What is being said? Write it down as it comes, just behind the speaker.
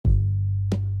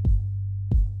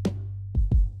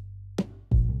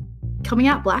Coming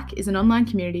Out Black is an online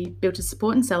community built to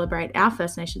support and celebrate our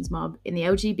First Nations mob in the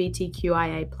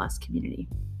LGBTQIA+ community.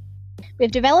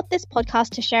 We've developed this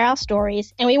podcast to share our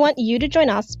stories, and we want you to join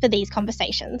us for these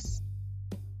conversations.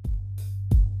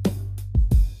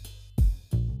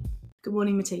 Good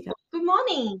morning, Matika. Good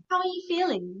morning. How are you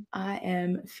feeling? I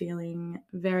am feeling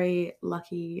very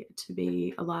lucky to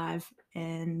be alive,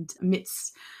 and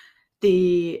amidst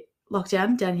the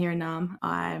lockdown down here in Naarm,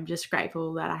 I'm just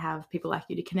grateful that I have people like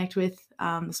you to connect with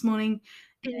this morning,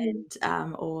 and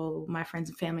all my friends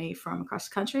and family from across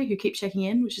the country who keep checking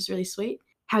in, which is really sweet.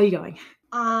 How are you going?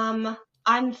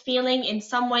 I'm feeling in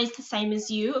some ways the same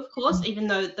as you, of course, even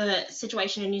though the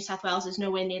situation in New South Wales is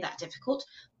nowhere near that difficult.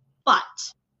 But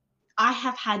I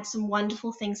have had some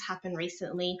wonderful things happen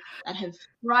recently that have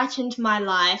brightened my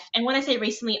life. And when I say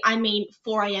recently, I mean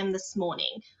 4 a.m. this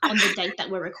morning on the date that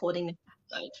we're recording this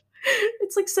episode.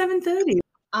 It's like 7:30.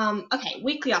 Okay,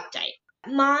 weekly update.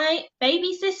 My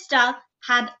baby sister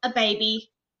had a baby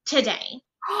today.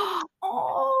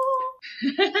 Oh.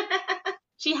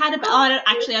 She had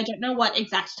I don't know what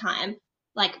exact time,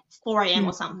 like 4 a.m.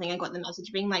 or something. I got the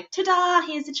message being like, ta-da,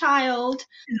 here's a child.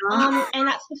 And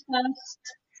that's the first,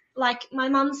 like, my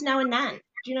mum's now a nan.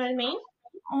 Do you know what I mean?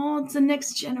 Oh, it's the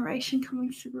next generation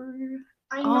coming through.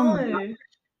 I know.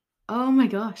 Oh my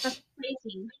gosh. That's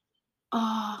crazy.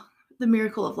 Oh, the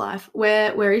miracle of life.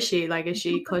 Where is she? Like, is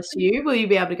she close to you? Will you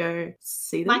be able to go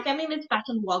see them? My family lives back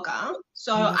in Wagga,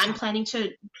 so I'm planning to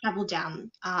travel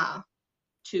down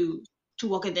to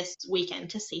Wagga this weekend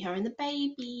to see her and the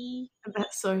baby.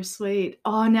 That's so sweet.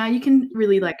 Oh, now you can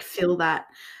really like feel that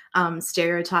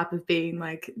stereotype of being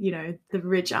like, you know, the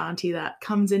rich auntie that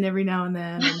comes in every now and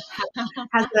then and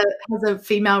has a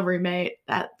female roommate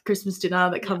at Christmas dinner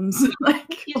that comes like.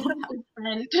 She's a good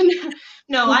friend.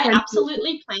 No, I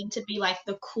absolutely plan to be like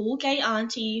the cool gay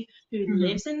auntie who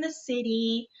lives in the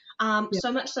city.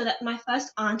 So much so that my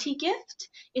first auntie gift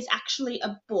is actually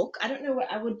a book. I don't know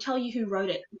what I would tell you who wrote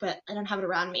it, but I don't have it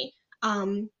around me.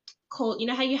 Called, you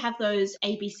know how you have those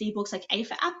ABC books like A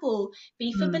for Apple,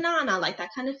 B for Banana, like that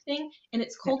kind of thing, and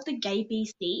it's called The Gay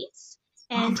BCs.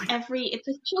 And it's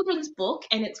a children's book,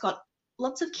 and it's got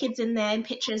lots of kids in there and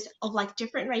pictures of like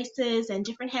different races and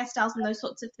different hairstyles and those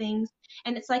sorts of things.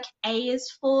 And it's like A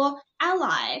is for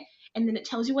ally, and then it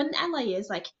tells you what an ally is,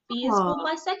 like B is for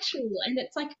bisexual, and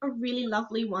it's like a really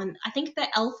lovely one. I think the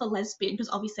L for lesbian, because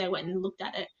obviously I went and looked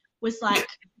at it, was like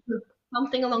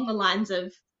something along the lines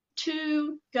of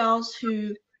two girls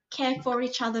who care for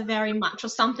each other very much or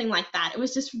something like that. It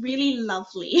was just really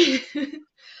lovely.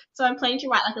 So I'm planning to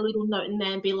write like a little note in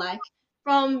there and be like,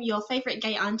 from your favorite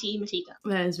gay auntie, Matika.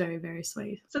 That is very, very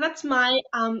sweet. So that's my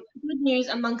good news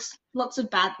amongst lots of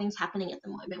bad things happening at the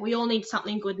moment. We all need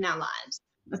something good in our lives.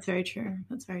 That's very true.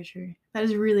 That's very true. That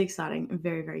is really exciting and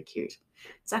very, very cute.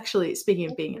 It's actually,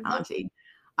 speaking of being an auntie,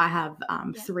 I have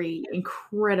 3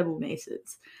 incredible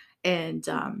nieces. And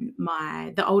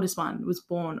the oldest one was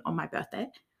born on my birthday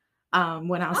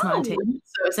when I was 19.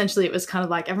 So essentially it was kind of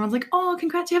like everyone's like, oh,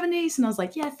 congrats, you have a niece. And I was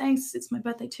like, yeah, thanks. It's my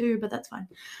birthday too, but that's fine.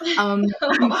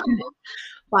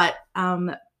 But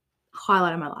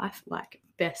highlight of my life, like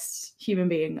best human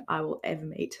being I will ever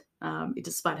meet,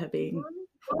 despite her being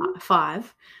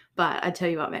 5. But I tell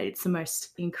you what, mate, it's the most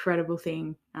incredible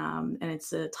thing. And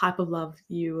it's a type of love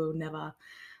you will never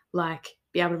like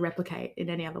be able to replicate in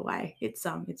any other way. It's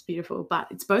beautiful, but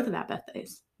it's both of our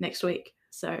birthdays next week.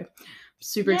 So I'm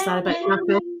super excited about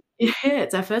it.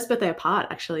 It's our first birthday apart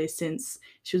actually since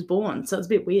she was born. So it's a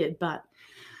bit weird, but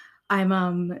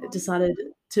I'm decided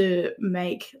to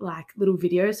make like little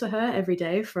videos for her every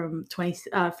day from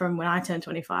when I turn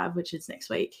 25, which is next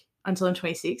week, until I'm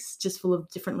 26, just full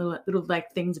of different little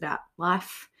like things about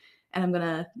life. And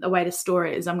the way to store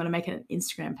it is I'm gonna make an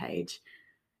Instagram page.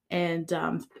 And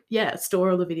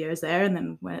store all the videos there, and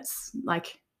then when it's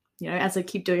like, you know, as I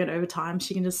keep doing it over time,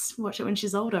 she can just watch it when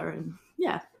she's older. And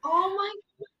oh my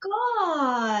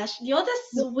gosh, you're the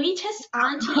sweetest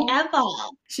auntie ever.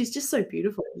 She's just so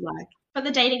beautiful. Like, but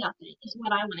the dating update is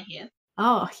what I want to hear.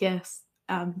 Oh yes,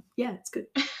 it's good.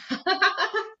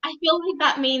 I feel like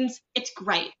that means it's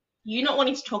great. You not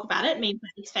wanting to talk about it means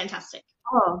that it's fantastic.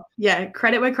 Oh yeah,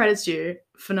 credit where credit's due.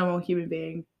 Phenomenal human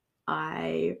being.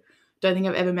 I don't think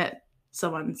I've ever met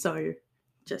someone so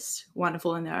just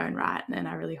wonderful in their own right, and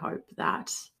I really hope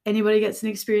that anybody gets an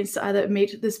experience to either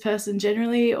meet this person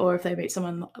generally, or if they meet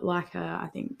someone like her, I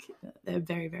think they're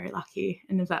very, very lucky.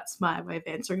 And if that's my way of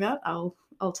answering that, I'll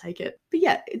take it. But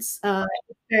yeah, it's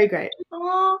very great.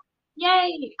 Oh,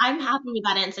 yay! I'm happy with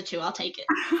that answer too. I'll take it.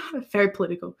 Very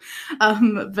political,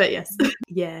 but yes,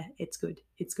 yeah, it's good.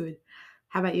 It's good.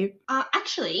 How about you?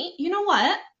 Actually, you know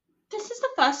what? This is the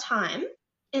first time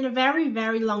in a very,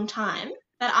 very long time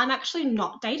that I'm actually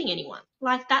not dating anyone.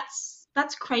 Like that's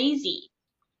crazy.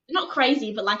 Not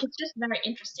crazy, but like it's just very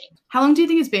interesting. How long do you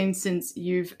think it's been since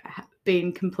you've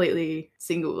been completely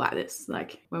single like this?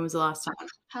 Like, when was the last time?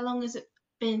 How long has it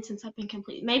been since I've been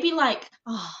complete? Maybe like,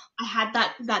 I had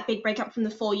that big breakup from the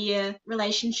 4-year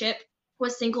relationship.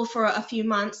 Was single for a few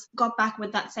months, got back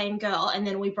with that same girl, and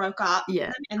then we broke up.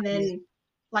 Yeah. And then,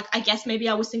 like, I guess maybe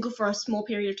I was single for a small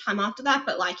period of time after that,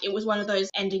 but like it was one of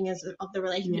those endings of the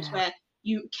relationships where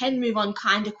you can move on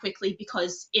kind of quickly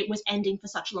because it was ending for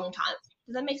such a long time.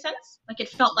 Does that make sense? Like it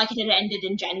felt like it had ended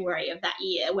in January of that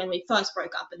year when we first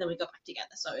broke up, and then we got back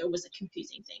together. So it was a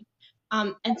confusing thing.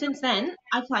 And since then,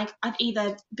 I've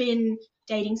either been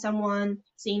dating someone,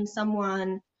 seeing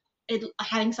someone,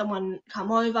 having someone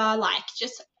come over, like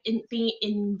just being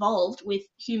involved with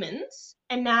humans.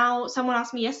 And now someone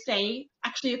asked me yesterday,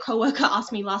 actually a coworker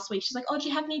asked me last week, she's like, oh, do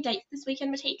you have any dates this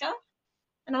weekend, Matika?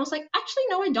 And I was like, actually,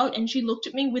 no, I don't. And she looked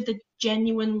at me with a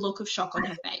genuine look of shock on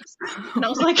her face. And I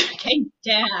was like, okay,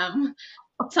 damn,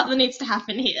 something needs to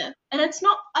happen here. And it's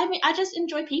not, I mean, I just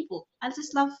enjoy people. I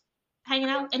just love hanging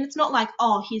out. And it's not like,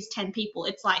 oh, here's 10 people.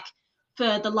 It's like,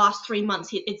 for the last 3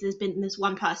 months, there's been this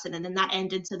one person, and then that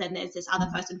ended, so then there's this other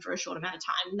person for a short amount of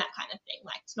time, and that kind of thing.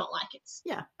 Like, it's not like it's...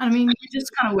 Yeah. I mean, you're just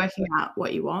kind of working out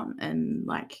what you want and,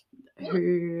 like,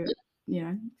 who, you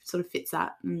know, sort of fits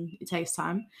that, and it takes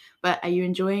time. But are you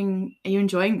enjoying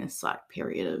this, like,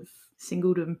 period of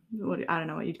singledom? I don't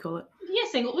know what you'd call it.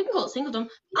 Yeah, we can call it singledom.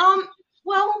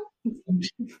 Well,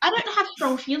 I don't have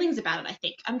strong feelings about it, I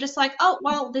think. I'm just like, oh,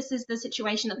 well, this is the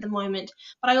situation at the moment.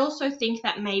 But I also think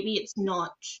that maybe it's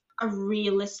not a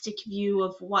realistic view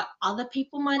of what other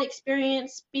people might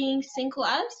experience being single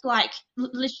as. Like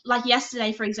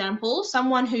yesterday, for example,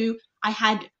 someone who I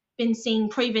had been seeing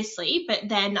previously, but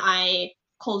then I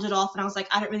called it off and I was like,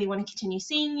 I don't really want to continue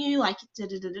seeing you, like,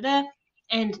 da-da-da-da-da.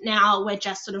 And now we're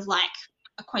just sort of like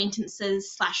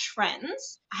acquaintances /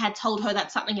 friends. I had told her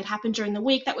that something had happened during the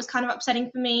week that was kind of upsetting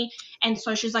for me, and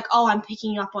so she's like, oh, I'm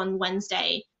picking you up on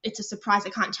Wednesday, it's a surprise, I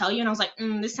can't tell you. And I was like,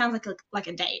 this sounds like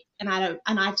a date, and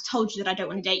I've told you that I don't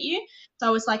want to date you. So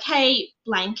I was like, hey,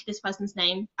 blank, this person's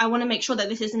name, I want to make sure that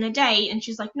this isn't a date. And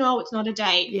she's like, no, it's not a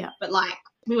date. Yeah. But like,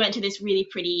 we went to this really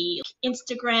pretty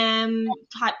Instagram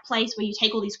type place where you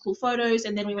take all these cool photos,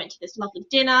 and then we went to this lovely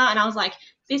dinner, and I was like,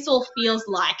 this all feels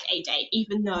like a date,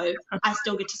 even though I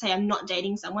still get to say I'm not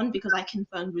dating someone because I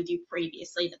confirmed with you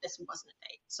previously that this wasn't a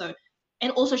date. So,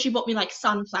 and also she bought me like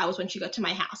sunflowers when she got to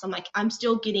my house. I'm like, I'm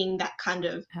still getting that kind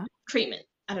of treatment.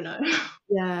 I don't know.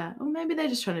 Yeah. Or maybe they're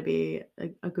just trying to be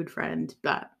a good friend,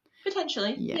 but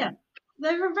potentially. Yeah.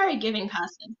 They're a very giving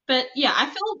person. But yeah,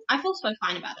 I feel so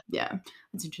fine about it. Yeah.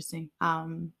 That's interesting.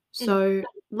 So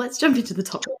let's jump into the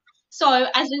topic. So,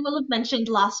 as we will have mentioned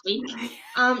last week,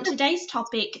 today's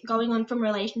topic, going on from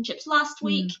relationships last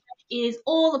week, is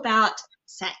all about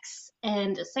sex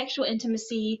and sexual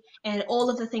intimacy and all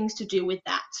of the things to do with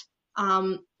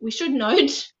that. We should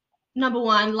note, number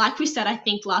one, like we said, I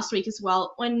think last week as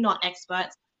well, we're not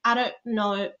experts. I don't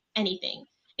know anything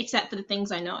except for the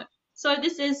things I know. So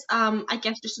this is, I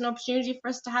guess, just an opportunity for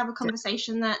us to have a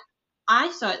conversation that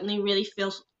I certainly really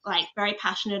feel like very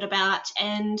passionate about,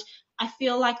 and I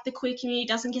feel like the queer community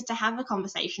doesn't get to have a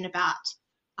conversation about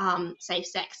safe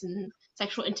sex and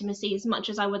sexual intimacy as much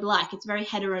as I would like. It's very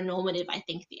heteronormative, I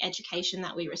think, the education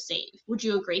that we receive. Would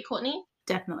you agree, Courtney?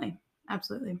 Definitely.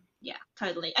 Absolutely. Yeah,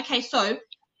 totally. Okay, so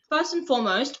first and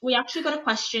foremost, we actually got a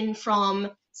question from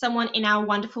someone in our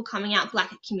wonderful Coming Out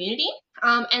Black community.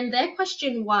 And their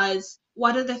question was,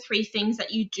 what are the 3 things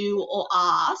that you do or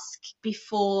ask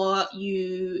before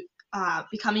you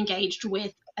become engaged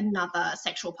with another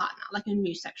sexual partner, like a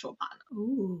new sexual partner?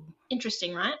 Ooh.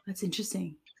 Interesting, right? That's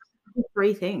interesting.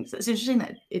 3 things. It's interesting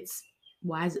that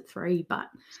why is it 3? But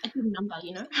a good number,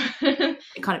 you know.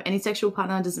 Kind of any sexual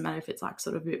partner, doesn't matter if it's like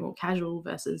sort of a bit more casual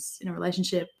versus in a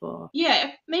relationship, or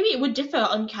yeah, maybe it would differ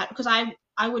on because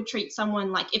I would treat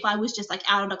someone like, if I was just like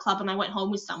out at a club and I went home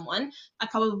with someone, I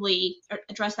probably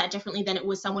address that differently than it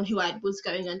was someone who I was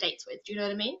going on dates with. Do you know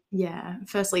what I mean? Yeah.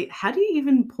 Firstly, how do you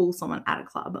even pull someone at a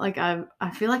club? Like, I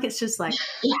feel like it's just like,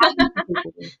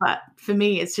 but for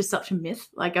me, it's just such a myth.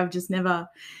 Like, I've just never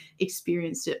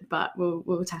experienced it, but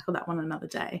we'll tackle that one another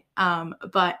day.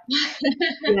 But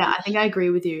yeah, I think I agree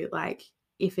with you. Like,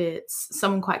 if it's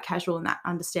someone quite casual and that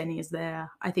understanding is there,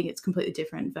 I think it's completely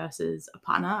different versus a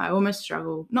partner. I almost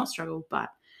not struggle, but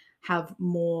have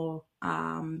more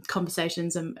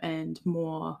conversations and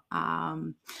more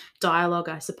dialogue,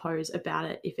 I suppose, about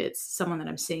it if it's someone that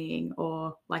I'm seeing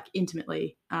or like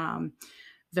intimately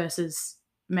versus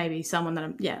maybe someone that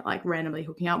I'm like randomly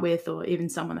hooking up with, or even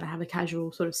someone that I have a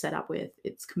casual sort of setup with,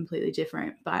 it's completely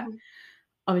different. But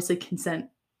obviously consent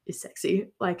is sexy,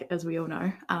 like, as we all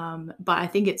know. But I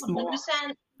think it's more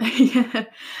 100%. yeah,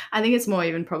 I think it's more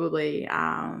even probably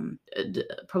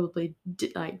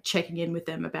like checking in with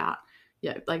them about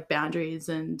like boundaries,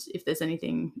 and if there's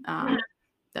anything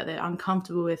that they're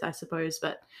uncomfortable with, I suppose.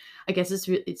 But I guess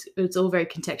it's all very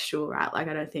contextual, right? Like,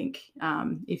 I don't think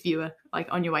if you were like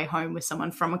on your way home with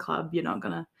someone from a club, you're not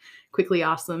gonna quickly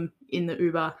ask them in the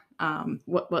Uber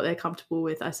what they're comfortable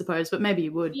with, I suppose. But maybe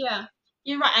you would. Yeah,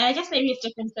 you're right. And I guess maybe it's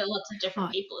different for lots of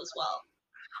different people as well.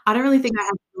 I don't really think I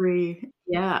have to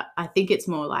I think it's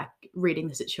more like reading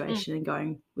the situation and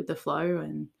going with the flow.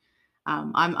 And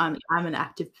I'm an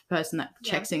active person that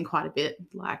checks in quite a bit,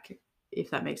 like, if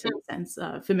that makes any sense.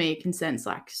 For me, consent's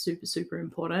like super, super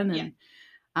important. And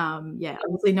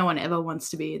obviously no one ever wants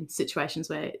to be in situations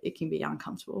where it can be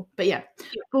uncomfortable. But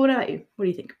but what about you? What do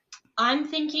you think? I'm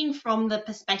thinking from the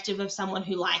perspective of someone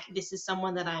who, like, this is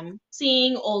someone that I'm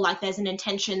seeing, or like there's an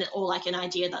intention or like an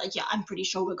idea that, like, I'm pretty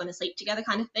sure we're going to sleep together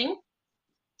kind of thing.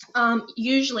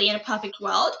 Usually in a perfect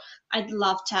world, I'd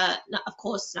love to, of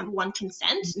course, number one,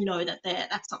 consent, know that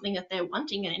that's something that they're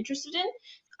wanting and interested in.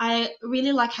 I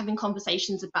really like having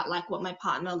conversations about like what my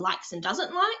partner likes and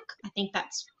doesn't like. I think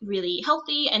that's really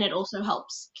healthy, and it also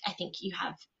helps. I think you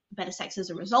have better sex as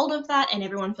a result of that, and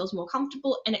everyone feels more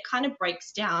comfortable, and it kind of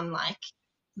breaks down like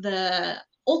the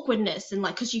awkwardness, and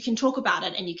like, because you can talk about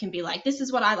it and you can be like, this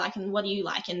is what I like and what do you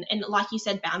like, and like you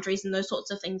said, boundaries and those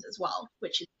sorts of things as well,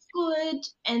 which is good.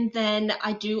 And then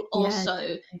I do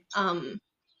also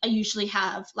I usually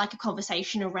have like a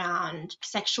conversation around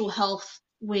sexual health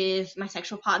with my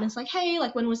sexual partners, like, hey,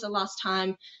 like, when was the last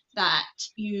time that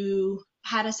you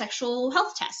had a sexual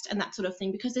health test and that sort of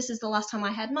thing, because this is the last time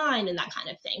I had mine, and that kind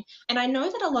of thing. And I know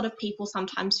that a lot of people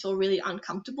sometimes feel really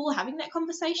uncomfortable having that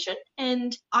conversation,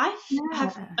 and I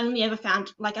have only ever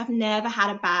found, like, I've never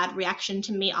had a bad reaction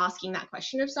to me asking that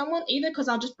question of someone, either because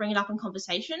I'll just bring it up in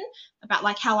conversation about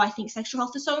like how I think sexual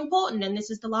health is so important, and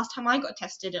this is the last time I got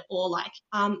tested, or like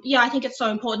I think it's so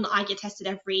important that I get tested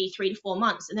every 3 to 4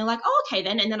 months, and they're like, oh, okay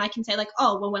then. And then I can say like,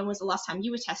 oh, well, when was the last time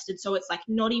you were tested? So it's like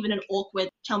not even an awkward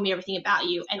tell me everything about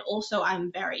you. And also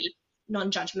I'm very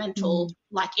non-judgmental.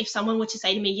 Like, if someone were to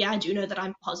say to me, yeah, I do know that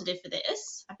I'm positive for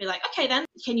this, I'd be like, okay then,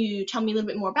 can you tell me a little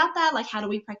bit more about that? Like, how do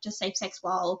we practice safe sex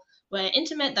while we're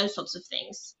intimate? Those sorts of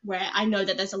things, where I know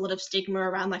that there's a lot of stigma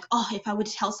around like, oh, if I were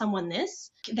to tell someone this,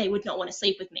 they would not want to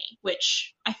sleep with me,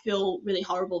 which I feel really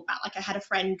horrible about. Like, I had a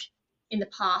friend in the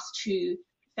past who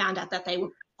found out that they were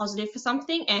positive for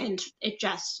something, and it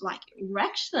just like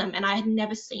wrecked them, and I had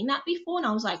never seen that before, and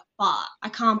I was like, but I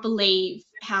can't believe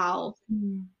how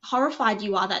horrified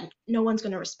you are that no one's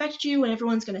going to respect you and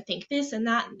everyone's going to think this and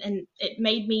that. And it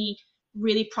made me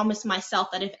really promise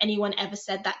myself that if anyone ever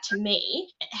said that to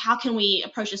me, how can we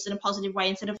approach this in a positive way,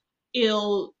 instead of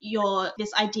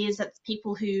this ideas that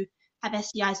people who have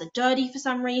STIs are dirty for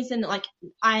some reason. Like,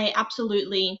 I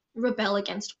absolutely rebel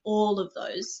against all of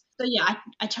those. So yeah,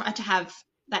 I try to have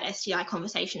that STI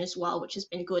conversation as well, which has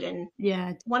been good. And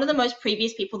one of the most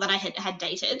previous people that I had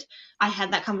dated, I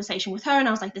had that conversation with her, and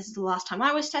I was like, this is the last time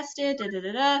I was tested, da, da,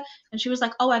 da, da. And she was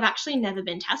like, oh, I've actually never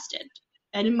been tested.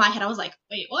 And in my head I was like,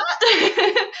 wait, what?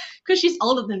 Because she's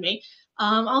older than me.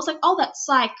 I was like, oh,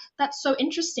 that's so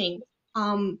interesting.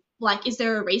 Like, is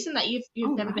there a reason that you've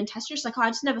never been tested? She's like, oh, I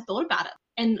just never thought about it.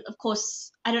 And of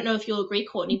course, I don't know if you'll agree,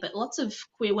 Courtney, but lots of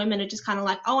queer women are just kind of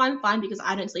like, oh, I'm fine because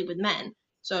I don't sleep with men.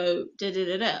 So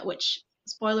which,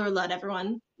 spoiler alert,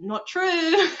 everyone, not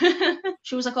true.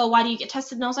 She was like, oh, why do you get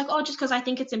tested? And I was like, oh, just because I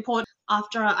think it's important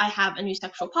after I have a new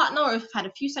sexual partner, or if I've had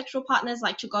a few sexual partners,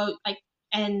 like, to go like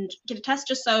and get a test,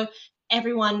 just so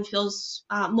everyone feels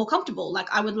more comfortable.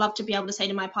 Like, I would love to be able to say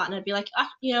to my partner, be like,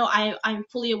 I'm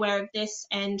fully aware of this,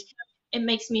 and it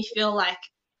makes me feel like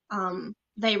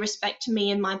they respect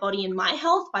me and my body and my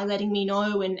health by letting me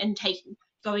know and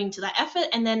going to that effort.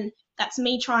 And then that's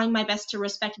me trying my best to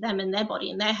respect them and their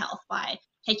body and their health by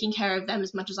taking care of them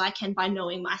as much as I can by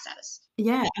knowing my status.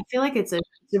 Yeah, I feel like it's a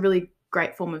really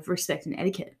great form of respect and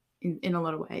etiquette in a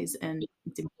lot of ways, and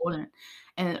it's important.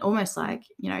 And almost like,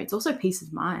 it's also peace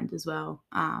of mind as well,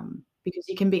 because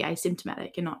you can be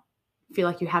asymptomatic and not feel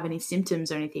like you have any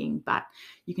symptoms or anything, but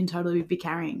you can totally be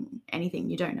carrying anything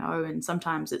you don't know. And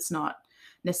sometimes it's not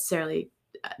necessarily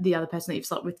the other person that you've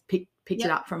slept with picked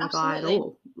it up from a guy at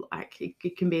all. Like,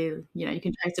 it can be, you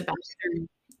can trace it back through,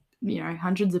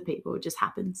 hundreds of people. It just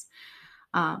happens.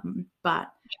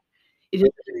 But it is.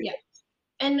 Yeah.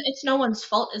 And it's no one's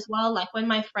fault as well. Like, when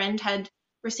my friend had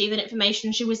received that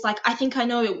information, she was like, I think I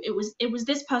know it was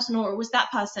this person, or it was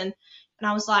that person. And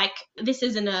I was like, this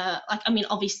isn't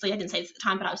obviously I didn't say this at the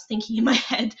time, but I was thinking in my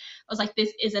head, I was like,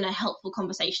 this isn't a helpful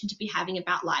conversation to be having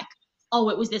about like, oh,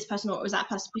 it was this person or it was that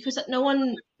person, because no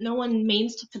one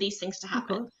means for these things to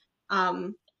happen.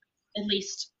 At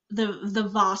least the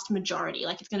vast majority,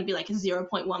 like it's going to be like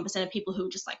 0.1% of people who are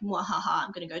just like, haha,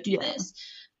 I'm going to go do this.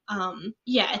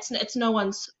 It's no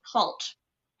one's fault,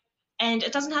 and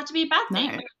it doesn't have to be a bad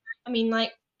thing. I mean,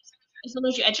 like, as long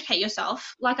as you educate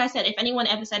yourself. Like I said, if anyone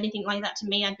ever said anything like that to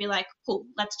me, I'd be like, cool,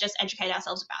 let's just educate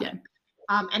ourselves about it.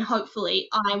 And hopefully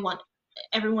I want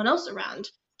everyone else around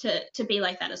to be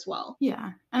like that as well.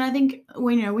 Yeah. And I think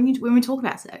when we talk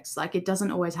about sex, like, it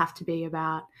doesn't always have to be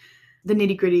about the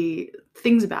nitty-gritty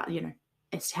things about,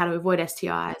 how to avoid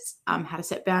STIs, how to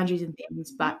set boundaries and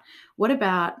things. But what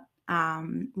about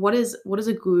what is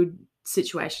a good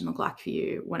situation look like for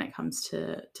you when it comes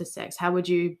to sex? How would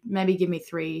you maybe give me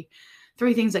three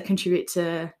things that contribute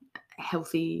to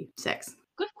healthy sex?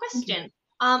 Good question.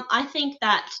 I think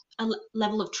that a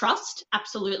level of trust,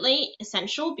 absolutely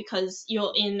essential, because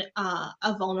you're in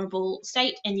a vulnerable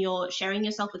state and you're sharing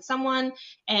yourself with someone,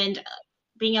 and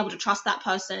being able to trust that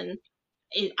person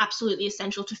is absolutely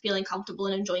essential to feeling comfortable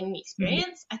and enjoying the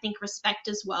experience. I think respect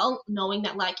as well, knowing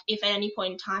that, like, if at any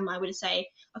point in time I were to say,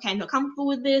 okay, I'm not comfortable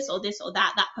with this or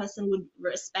that, that person would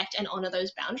respect and honor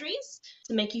those boundaries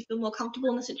to make you feel more comfortable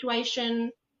in the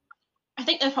situation. I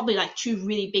think they're probably like two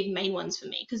really big main ones for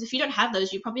me, because if you don't have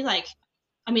those, you're probably like,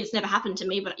 I mean, it's never happened to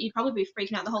me, but you'd probably be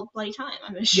freaking out the whole bloody time,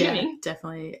 I'm assuming. Yeah,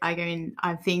 definitely. I mean,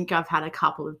 I think I've had a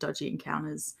couple of dodgy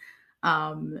encounters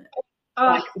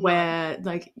where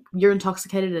like you're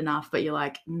intoxicated enough, but you're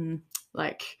like,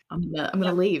 like I'm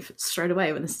gonna leave straight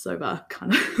away when this is over,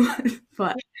 kind of.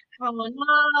 But oh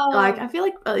no, like I feel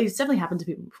like it's definitely happened to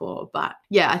people before. But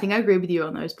yeah, I think I agree with you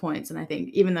on those points, and I think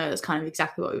even though it's kind of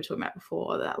exactly what we were talking about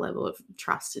before, that level of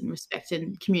trust and respect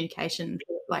and communication,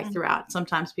 like throughout.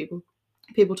 Sometimes people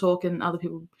talk and other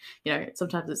people,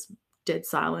 sometimes it's dead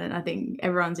silent. I think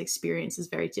everyone's experience is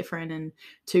very different, and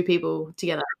two people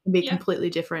together can be completely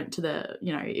different to the,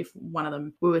 if one of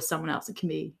them were with someone else, it can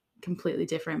be completely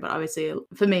different. But obviously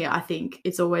for me, I think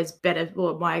it's always better,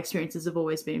 or my experiences have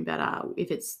always been better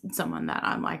if it's someone that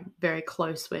I'm like very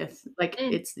close with. Like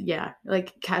it's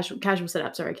like casual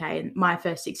setups are okay. And my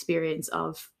first experience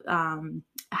of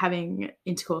having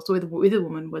intercourse with a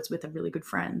woman was with a really good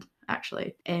friend,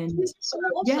 actually. And so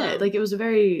awesome. like it was a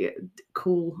very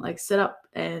cool like setup,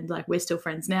 and like we're still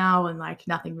friends now, and like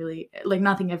nothing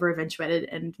ever eventuated,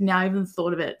 and now even the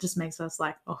thought of it just makes us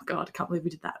like, oh god, I can't believe we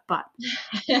did that. But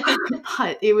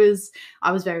but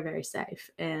I was very, very safe.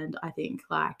 And I think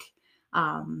like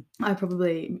I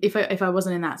probably, if I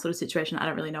wasn't in that sort of situation, I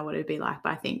don't really know what it'd be like,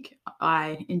 but I think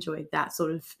I enjoyed that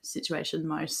sort of situation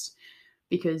most,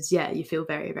 because you feel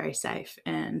very, very safe,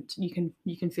 and you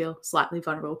can feel slightly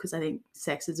vulnerable, because I think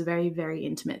sex is a very, very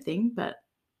intimate thing, but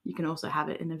you can also have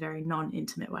it in a very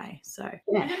non-intimate way. So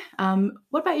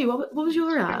what about you? What was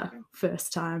your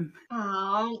first time?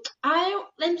 I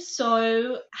am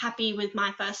so happy with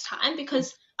my first time,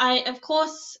 because of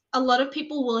course, a lot of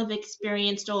people will have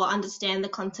experienced or understand the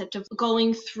concept of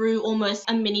going through almost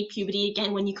a mini puberty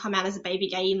again when you come out as a baby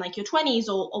gay in like your 20s,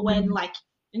 or when like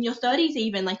in your 30s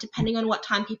even, like depending on what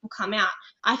time people come out.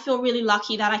 I feel really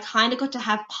lucky that I kind of got to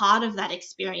have part of that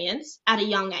experience at a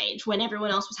young age when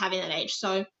everyone else was having that age.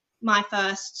 So my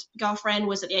first girlfriend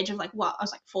was at the age of like, I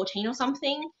was like 14 or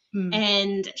something.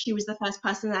 And she was the first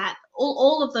person that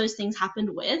all of those things happened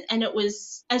with. And it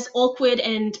was as awkward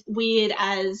and weird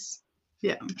as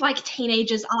like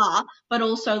teenagers are, but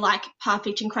also like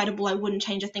perfect, incredible. I wouldn't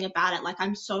change a thing about it. Like,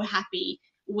 I'm so happy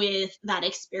with that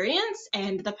experience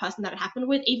and the person that it happened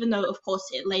with, even though of course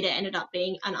it later ended up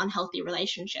being an unhealthy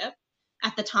relationship.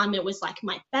 At the time, it was like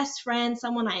my best friend,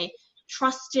 someone I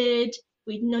trusted.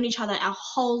 We'd known each other our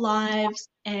whole lives,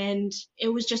 and it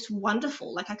was just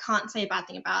wonderful. Like, I can't say a bad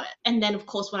thing about it. And then of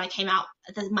course when I came out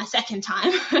my second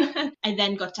time, I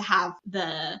then got to have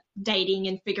the dating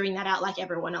and figuring that out like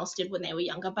everyone else did when they were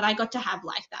younger. But I got to have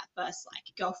like that first like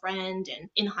girlfriend and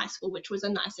in high school, which was a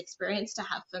nice experience to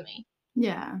have for me.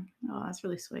 Yeah. Oh, that's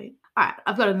really sweet. All right,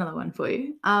 I've got another one for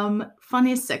you.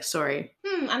 Funniest sex story.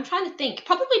 I'm trying to think.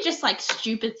 Probably just like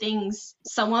stupid things.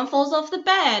 Someone falls off the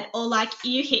bed, or like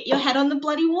you hit your head on the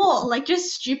bloody wall. Like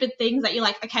just stupid things that you're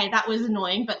like, okay, that was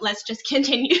annoying, but let's just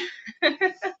continue. But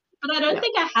I don't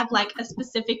think I have like a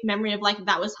specific memory of like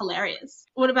that was hilarious.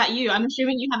 What about you? I'm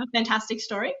assuming you have a fantastic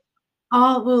story.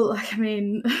 Oh, well, like, I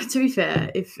mean, to be fair,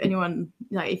 if anyone,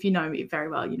 like, if you know me very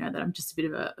well, you know that I'm just a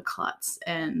bit of a klutz.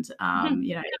 And,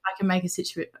 you know, if I can make a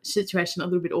situation a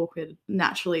little bit awkward,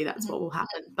 naturally, that's what will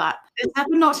happen. But this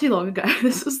happened not too long ago.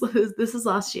 This was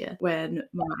last year when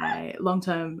my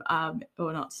long-term,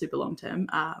 or not super long-term,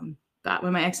 but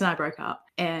when my ex and I broke up,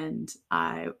 and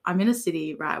I'm in a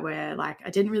city, right, where like I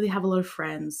didn't really have a lot of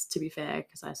friends, to be fair,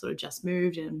 because I sort of just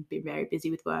moved and been very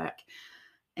busy with work.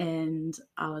 And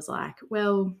I was like,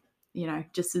 well, you know,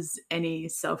 just as any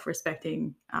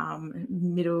self-respecting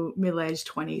middle-aged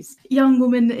 20s young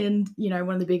woman in, you know,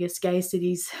 one of the biggest gay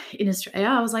cities in Australia,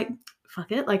 I was like,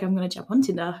 fuck it, like I'm gonna jump on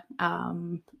Tinder.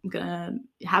 I'm gonna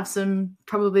have some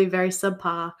probably very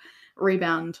subpar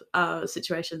rebound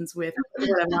situations with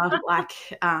whatever, like,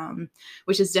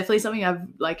 which is definitely something I've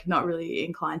like not really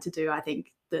inclined to do. I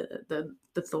think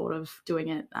the thought of doing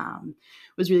it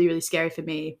was really, really scary for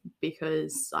me,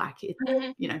 because like it,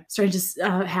 you know, strangers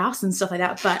house and stuff like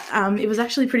that. But it was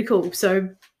actually pretty cool. So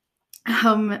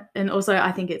and also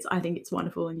I think it's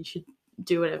wonderful, and you should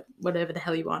do whatever the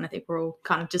hell you want. I think we're all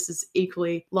kind of just as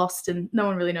equally lost, and no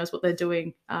one really knows what they're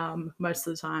doing most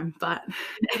of the time. But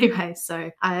anyway, so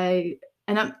I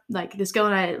end up like this girl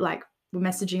and I like were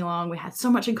messaging along. We had so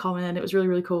much in common. It was really,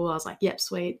 really cool. I was like, yep,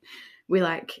 sweet. We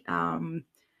like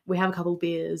we have a couple of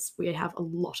beers. We have a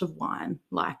lot of wine,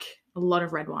 like a lot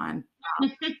of red wine.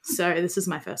 So this is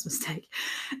my first mistake.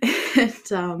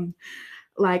 And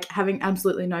like having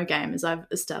absolutely no game, as I've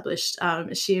established,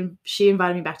 she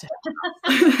invited me back to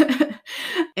her house.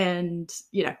 And,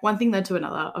 you know, one thing led to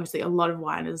another. Obviously, a lot of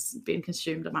wine has been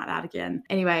consumed, I might add again.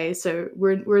 Anyway, so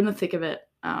we're in the thick of it,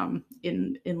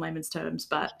 in layman's terms.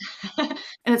 But and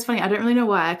it's funny, I don't really know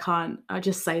why I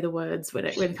just say the words when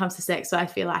it comes to sex. So I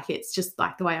feel like it's just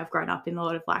like the way I've grown up in a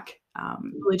lot of like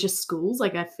religious schools.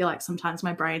 Like I feel like sometimes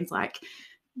my brain's like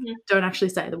don't actually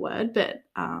say the word, but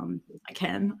I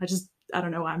can. I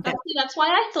don't know why I'm. That's why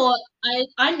I thought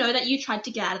I know that you tried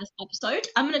to get out of this episode.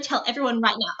 I'm gonna tell everyone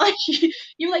right now. Like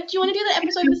you're like, do you want to do the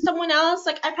episode with someone else?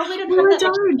 Like I probably don't have that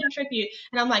much to you.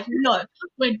 And I'm like, no,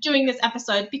 we're doing this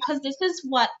episode because this is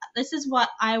what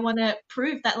I want to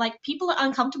prove, that like people are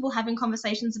uncomfortable having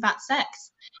conversations about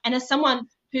sex. And as someone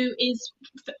who is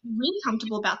really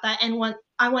comfortable about that, and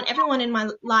I want everyone in my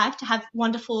life to have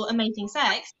wonderful, amazing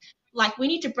sex. Like we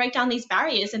need to break down these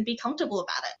barriers and be comfortable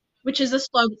about it. Which is a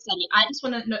slow but steady. I just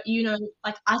want to know, you know,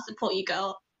 like I support you,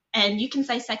 girl, and you can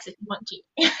say sex if you want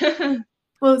to.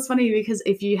 Well, it's funny because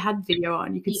if you had video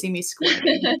on, you could see me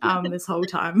squirming this whole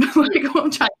time. Like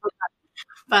I'm trying to,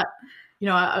 but you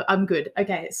know, I'm good.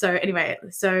 Okay, so anyway,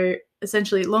 so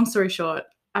essentially, long story short,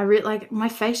 like my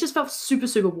face just felt super,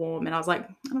 super warm, and I was like,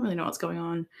 I don't really know what's going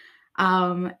on.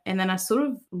 And then I sort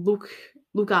of look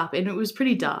up, and it was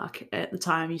pretty dark at the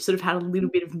time. You sort of had a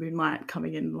little bit of moonlight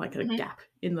coming in, like a gap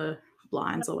in the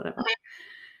blinds or whatever.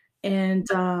 And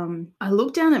I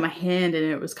looked down at my hand, and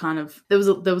it was kind of there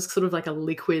was sort of like a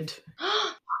liquid.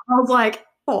 I was like,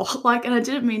 oh, like, and I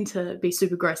didn't mean to be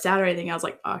super grossed out or anything. I was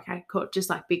like, oh, okay, cool, just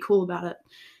like be cool about it.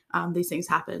 These things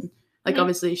happen. Like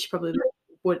obviously, she probably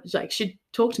would like she'd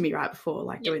talk to me right before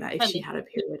like doing that if she had a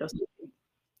period or something.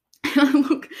 And I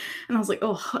look, and I was like,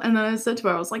 oh, and then I said to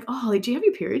her, I was like, oh, like, do you have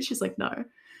your period? She's like, no.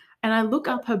 And I look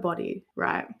up her body,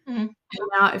 right? And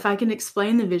now, if I can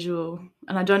explain the visual,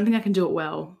 and I don't think I can do it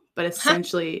well, but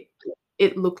essentially,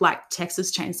 it looked like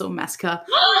Texas Chainsaw Massacre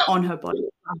on her body.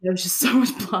 There was just so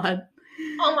much blood.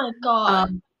 Oh my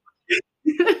god!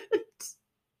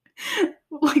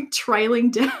 Like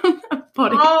trailing down her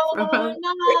body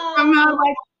from her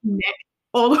like neck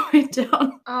all the way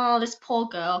down. Oh, this poor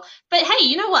girl. But hey,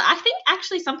 you know what? I think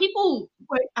actually some people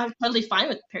are totally fine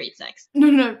with period sex.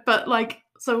 No, but like,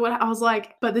 so what I was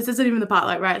like, but this isn't even the part,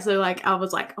 like, right? So like, I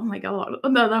was like, oh my god,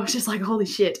 no, that was just like, holy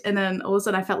shit. And then all of a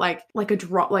sudden, I felt like a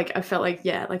drop, like I felt like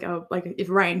like if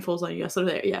rain falls on you, I sort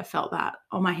of I felt that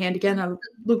on my hand again. I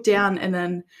looked down, and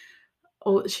then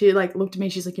she like looked at me.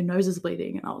 She's like, your nose is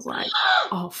bleeding, and I was like,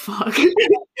 oh fuck.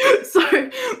 So,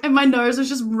 and my nose was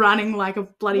just running like a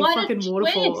bloody fucking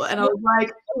waterfall, and I was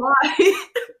like, why?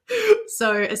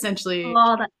 So essentially,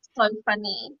 oh, that's so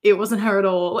funny. It wasn't her at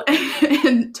all,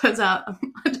 and turns out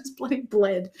I just bloody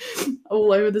bled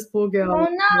all over this poor girl.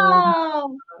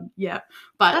 Oh no! Yeah,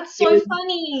 but that's so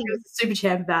funny. She was super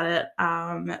champ about it,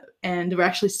 and we're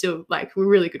actually still like we're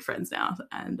really good friends now.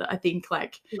 And I think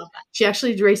like she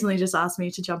actually recently just asked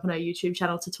me to jump on her YouTube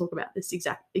channel to talk about this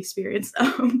exact experience.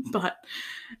 But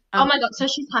oh my god, so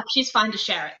she's fine to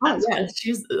share it. That's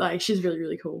cool. She's really,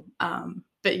 really cool.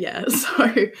 But yeah,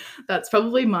 so that's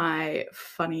probably my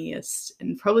funniest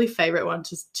and probably favorite one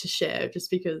to share,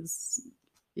 just because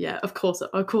Yeah, of course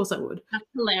I would. That's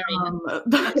hilarious.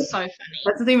 But That's so funny.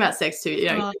 that's the thing about sex too.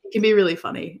 Oh. It can be really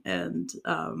funny, and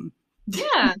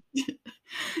Yeah.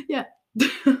 yeah.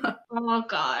 Oh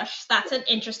gosh, that's an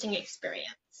interesting experience.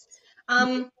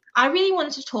 I really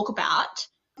wanted to talk about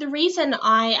the reason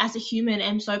I, as a human,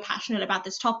 am so passionate about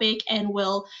this topic and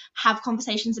will have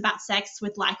conversations about sex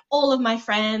with like all of my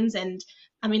friends, and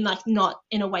I mean, like, not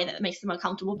in a way that makes them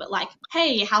uncomfortable, but like,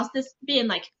 hey, how's this been?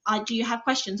 Like, do you have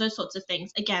questions? Those sorts of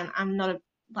things. Again, I'm not a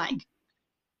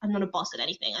boss at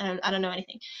anything. I don't know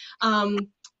anything.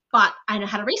 But I know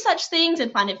how to research things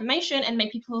and find information and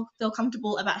make people feel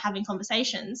comfortable about having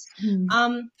conversations.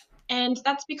 And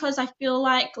that's because I feel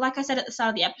like I said at the start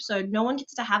of the episode, no one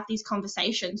gets to have these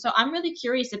conversations. So I'm really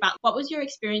curious about, what was your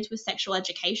experience with sexual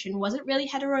education? Was it really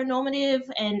heteronormative?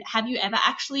 And have you ever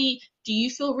do you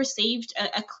feel received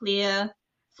a clear,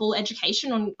 full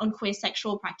education on queer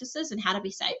sexual practices and how to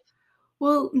be safe?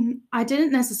 Well, I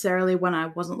didn't necessarily when I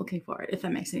wasn't looking for it, if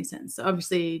that makes any sense. So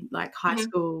obviously, like high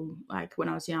school, like when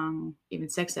I was young, even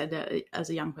sex ed as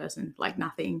a young person, like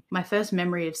nothing. My first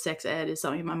memory of sex ed is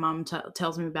something my mum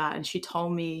tells me about. And she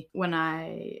told me when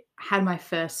I had my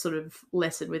first sort of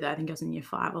lesson with her, I think I was in year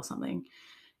 5 or something.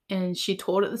 And she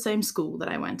taught at the same school that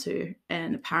I went to.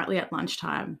 And apparently at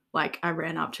lunchtime, like I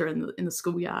ran up to her in the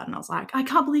schoolyard and I was like, I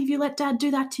can't believe you let Dad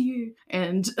do that to you.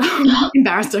 And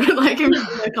embarrassed her, like in front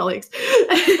of her colleagues.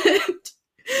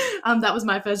 And, that was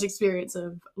my first experience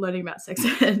of learning about sex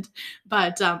ed.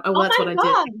 But that's what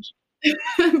I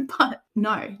did. But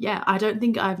no, yeah, I don't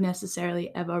think I've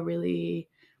necessarily ever really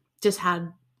just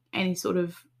had any sort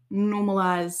of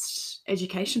normalized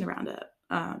education around it,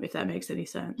 if that makes any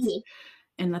sense.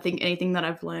 And I think anything that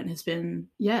I've learned has been,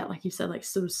 like you said, like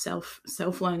sort of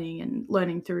self-learning and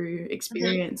learning through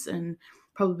experience and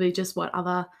probably just what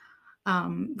other,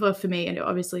 well, for me, and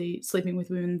obviously sleeping with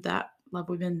women that love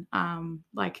women,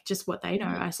 like just what they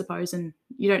know, I suppose. And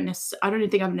I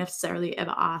don't think I've necessarily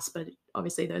ever asked, but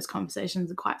obviously those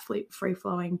conversations are quite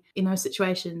free-flowing in those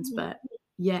situations. But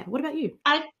yeah, what about you?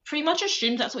 I pretty much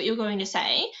assumed that's what you were going to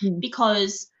say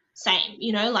because same,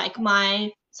 like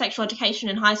my sexual education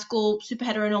in high school, super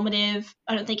heteronormative.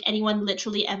 I don't think anyone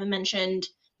literally ever mentioned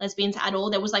lesbians at all.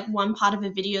 There was like one part of a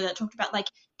video that talked about like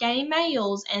gay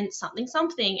males and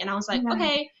something. And I was like,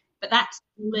 okay, but that's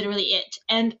literally it.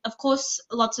 And of course,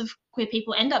 lots of queer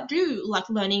people end up like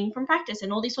learning from practice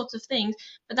and all these sorts of things.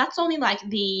 But that's only like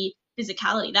the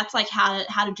physicality. That's like how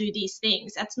to do these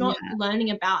things. That's not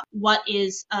learning about what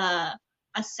is a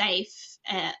safe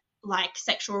like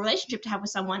sexual relationship to have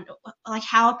with someone, like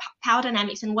how power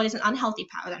dynamics and what is an unhealthy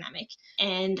power dynamic,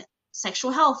 and sexual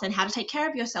health and how to take care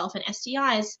of yourself and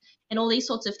STIs and all these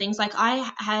sorts of things. Like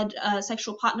I had a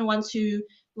sexual partner once who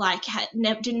like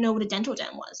didn't know what a dental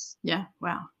dam was. Yeah,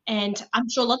 wow. And I'm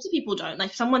sure lots of people don't.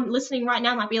 Like someone listening right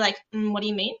now might be like, what do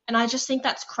you mean? And I just think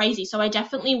that's crazy. So I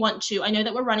definitely want to, I know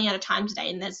that we're running out of time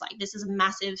today and there's like, this is a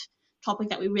massive topic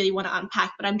that we really want to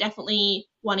unpack, but I'm definitely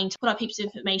wanting to put up heaps of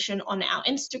information on our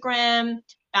Instagram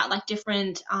about like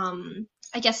different,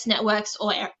 I guess, networks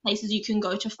or places you can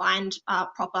go to find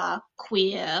proper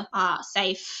queer,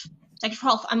 safe sexual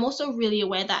health. I'm also really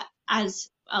aware that as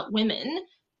women,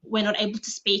 we're not able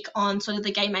to speak on sort of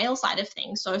the gay male side of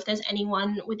things. So if there's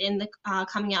anyone within the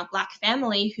coming out Black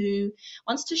family who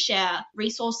wants to share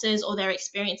resources or their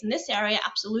experience in this area,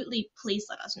 absolutely, please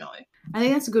let us know. I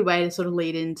think that's a good way to sort of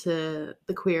lead into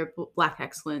the queer Black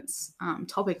excellence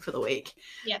topic for the week.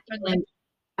 Yeah, totally. And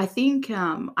I think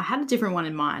I had a different one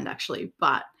in mind actually,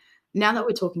 but now that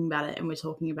we're talking about it and we're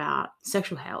talking about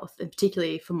sexual health, and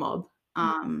particularly for mob,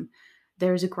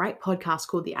 there is a great podcast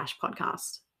called the Ash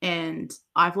Podcast. And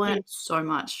I've learned so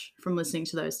much from listening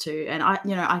to those two. And I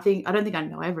don't think I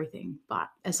know everything, but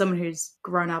as someone who's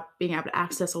grown up being able to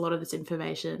access a lot of this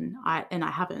information, I've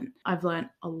learned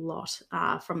a lot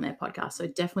from their podcast. So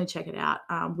definitely check it out.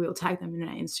 We'll tag them in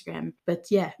our Instagram. But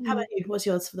yeah, how about you? What's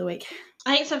yours for the week?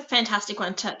 I think it's a fantastic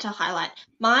one to highlight.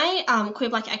 My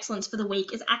Queer Black Excellence for the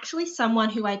week is actually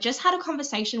someone who I just had a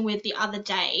conversation with the other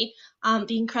day,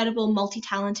 the incredible,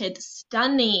 multi-talented,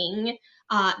 stunning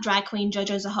drag queen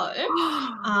Jojo Zaho,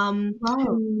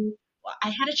 who I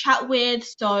had a chat with.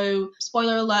 So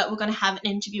spoiler alert, we're going to have an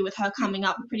interview with her coming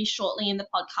up pretty shortly in the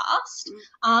podcast.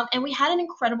 And we had an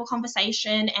incredible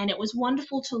conversation, and it was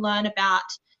wonderful to learn about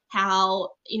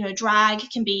how, drag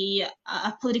can be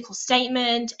a political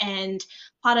statement and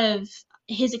part of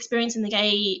his experience in the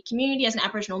gay community as an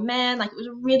Aboriginal man. Like, it was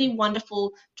a really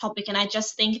wonderful topic, and I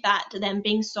just think that them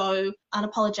being so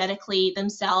unapologetically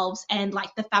themselves and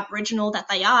like the Faboriginal that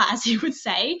they are, as you would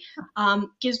say,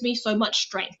 gives me so much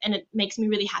strength, and it makes me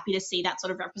really happy to see that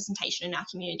sort of representation in our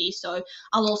community. So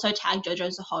I'll also tag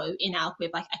Jojo Zaho in our Queer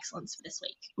Black Excellence for this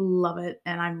week. Love it,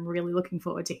 and I'm really looking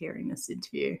forward to hearing this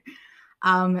interview.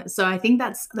 So I think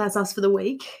that's us for the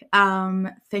week.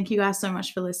 Thank you guys so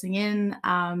much for listening in.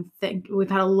 We've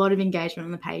had a lot of engagement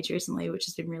on the page recently, which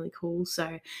has been really cool.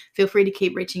 So feel free to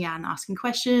keep reaching out and asking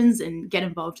questions and get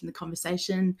involved in the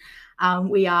conversation.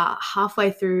 We are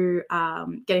halfway through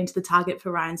getting to the target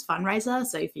for Ryan's fundraiser.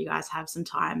 So if you guys have some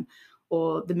time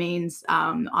or the means,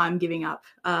 I'm giving up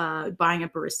buying a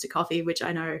barista coffee, which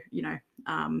I know,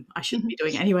 I shouldn't be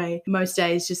doing anyway most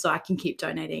days, just so I can keep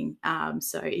donating.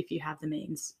 So if you have the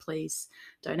means, please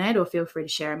donate or feel free to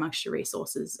share amongst your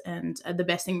resources. And the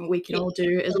best thing we can all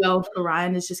do as well for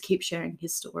Ryan is just keep sharing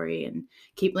his story and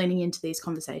keep leaning into these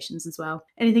conversations as well.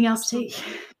 Anything else, T?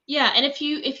 Yeah, and if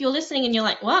you're listening and you're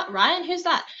like, what, Ryan, who's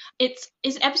that? Is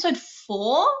it episode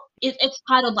 4? It's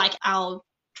titled like Our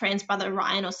Trans Brother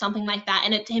Ryan or something like that,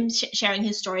 and it's him sharing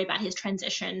his story about his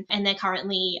transition, and they're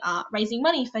currently raising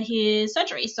money for his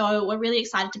surgery. So we're really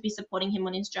excited to be supporting him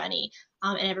on his journey,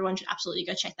 and everyone should absolutely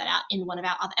go check that out in one of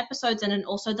our other episodes. And then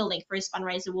also the link for his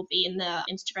fundraiser will be in the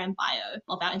Instagram bio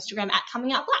of our Instagram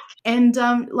 @ComingOutBlack. And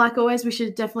like always, we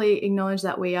should definitely acknowledge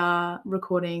that we are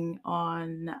recording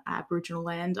on Aboriginal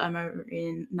land. I'm over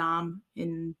in Naarm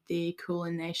in the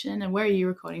Kulin Nation. And where are you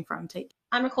recording from, T?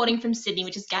 I'm recording from Sydney,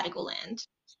 which is Gadigal land.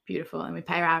 Beautiful. And we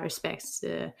pay our respects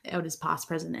to elders past,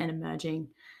 present and emerging.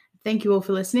 Thank you all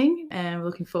for listening, and we're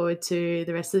looking forward to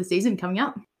the rest of the season coming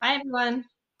up. Bye, everyone.